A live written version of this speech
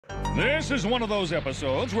This is one of those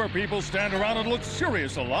episodes where people stand around and look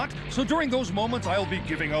serious a lot, so during those moments I'll be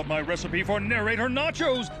giving out my recipe for narrator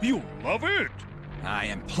nachos. You'll love it! I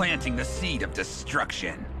am planting the seed of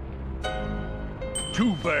destruction.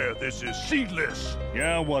 Too bad this is seedless.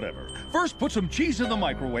 Yeah, whatever. First, put some cheese in the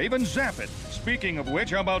microwave and zap it. Speaking of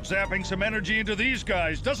which, how about zapping some energy into these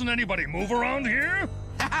guys? Doesn't anybody move around here?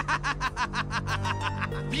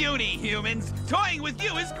 Beauty, humans! Toying with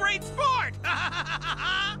you is great sport!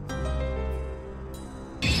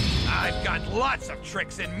 I've got lots of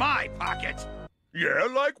tricks in my pocket. Yeah,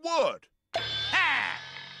 like what? Ha!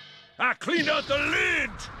 I cleaned out the lid!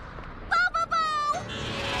 Bo-Bo-Bo!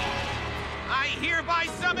 I hereby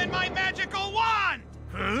summon my magical wand!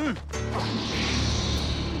 Huh?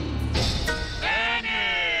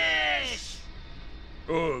 Vanish!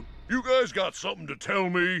 You guys got something to tell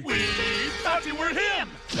me? We thought you were him!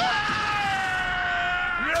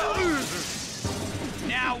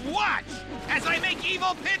 Now watch as I make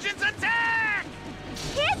evil pigeons attack!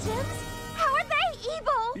 Pigeons? How are they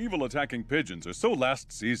evil? Evil attacking pigeons are so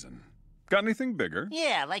last season. Got anything bigger?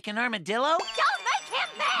 Yeah, like an armadillo? Don't make him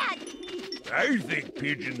mad! I think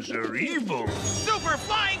pigeons are evil. Super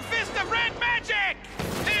flying fist of red magic!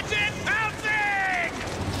 Pigeon pouncing!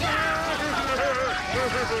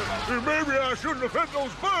 Maybe I shouldn't have fed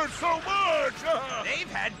those birds so much.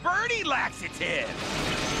 They've had birdie laxative.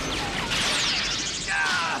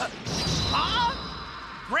 Huh?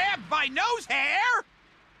 Grabbed by nose hair?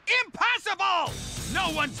 Impossible! No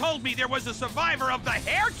one told me there was a survivor of the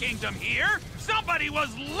Hair Kingdom here. Somebody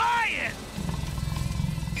was lying.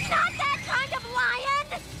 Not that kind of lion!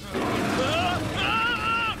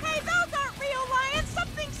 Hey, those aren't real lions!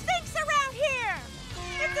 Something stinks around here!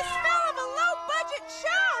 It's the smell of a low-budget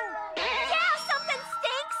show! Yeah, something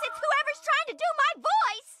stinks! It's whoever's trying to do my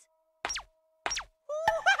voice!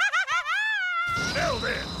 Now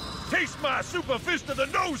then, taste my super fist of the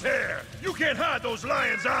nose hair. You can't hide those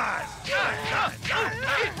lion's eyes.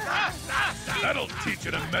 That'll teach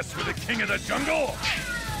you to mess with the king of the jungle!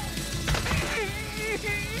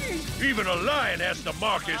 Even a lion has to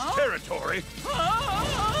mark his territory.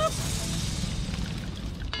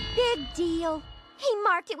 Big deal. He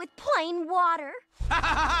marked it with plain water.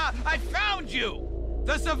 I found you!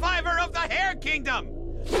 The survivor of the Hair Kingdom!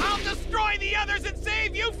 I'll destroy the others and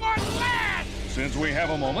save you for last! Since we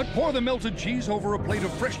have a moment, pour the melted cheese over a plate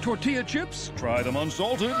of fresh tortilla chips. Try them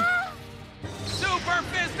unsalted. Super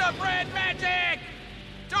fist of red magic!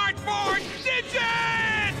 Dartboard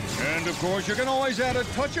digit! And of course, you can always add a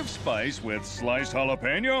touch of spice with sliced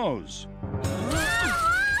jalapenos. Oh,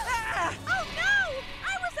 no!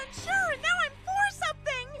 I wasn't sure, and now I'm for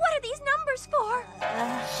something! What are these numbers for?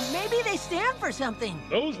 Maybe they stand for something.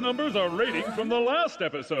 Those numbers are ratings from the last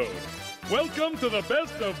episode. Welcome to the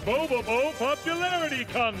Best of Bo-BoBo Popularity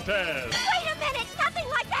Contest. Wait a minute! Nothing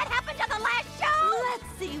like that happened to the last show! Let's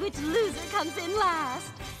see which loser comes in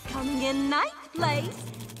last. Coming in ninth place,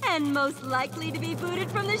 and most likely to be booted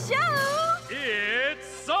from the show. It's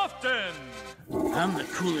Soften. I'm the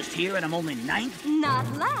coolest here, and I'm only ninth. Not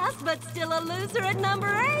last, but still a loser at number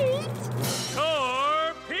 8.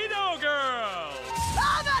 Torpedo Girl.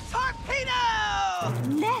 Oh, the torpedo!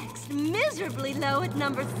 Next, miserably low at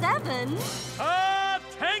number 7.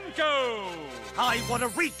 Tanko. I want a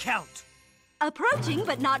recount. Approaching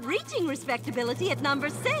but not reaching respectability at number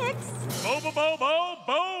 6. Bo-BoBoBo-Bo.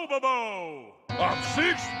 I'm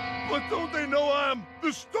 6, but don't they know I'm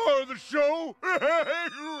the star of the show?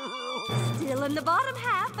 Still in the bottom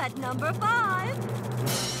half at number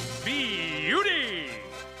 5. Beauty.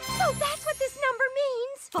 So that's what this number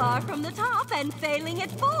means? Far from the top and failing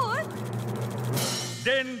at 4th.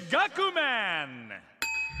 Dengaku Man.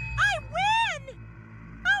 I win!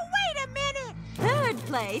 Oh, wait a minute! 3rd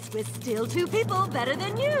place with still 2 people better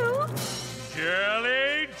than you.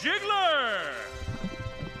 Jelly Jiggler.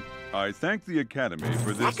 I thank the Academy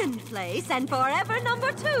for this. 2nd place and forever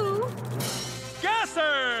number 2.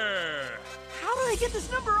 Gasser. How do I get this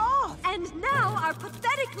number off? And now our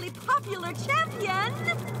pathetically popular champion,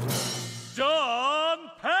 Don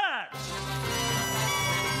Patch.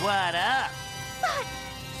 What up? But,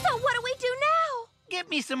 so what do we do now? Get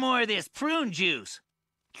me some more of this prune juice.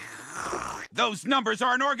 Those numbers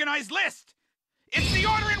are an organized list! It's the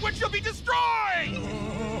order in which you'll be destroyed!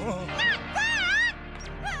 Not that!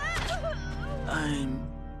 I'm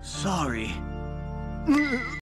sorry.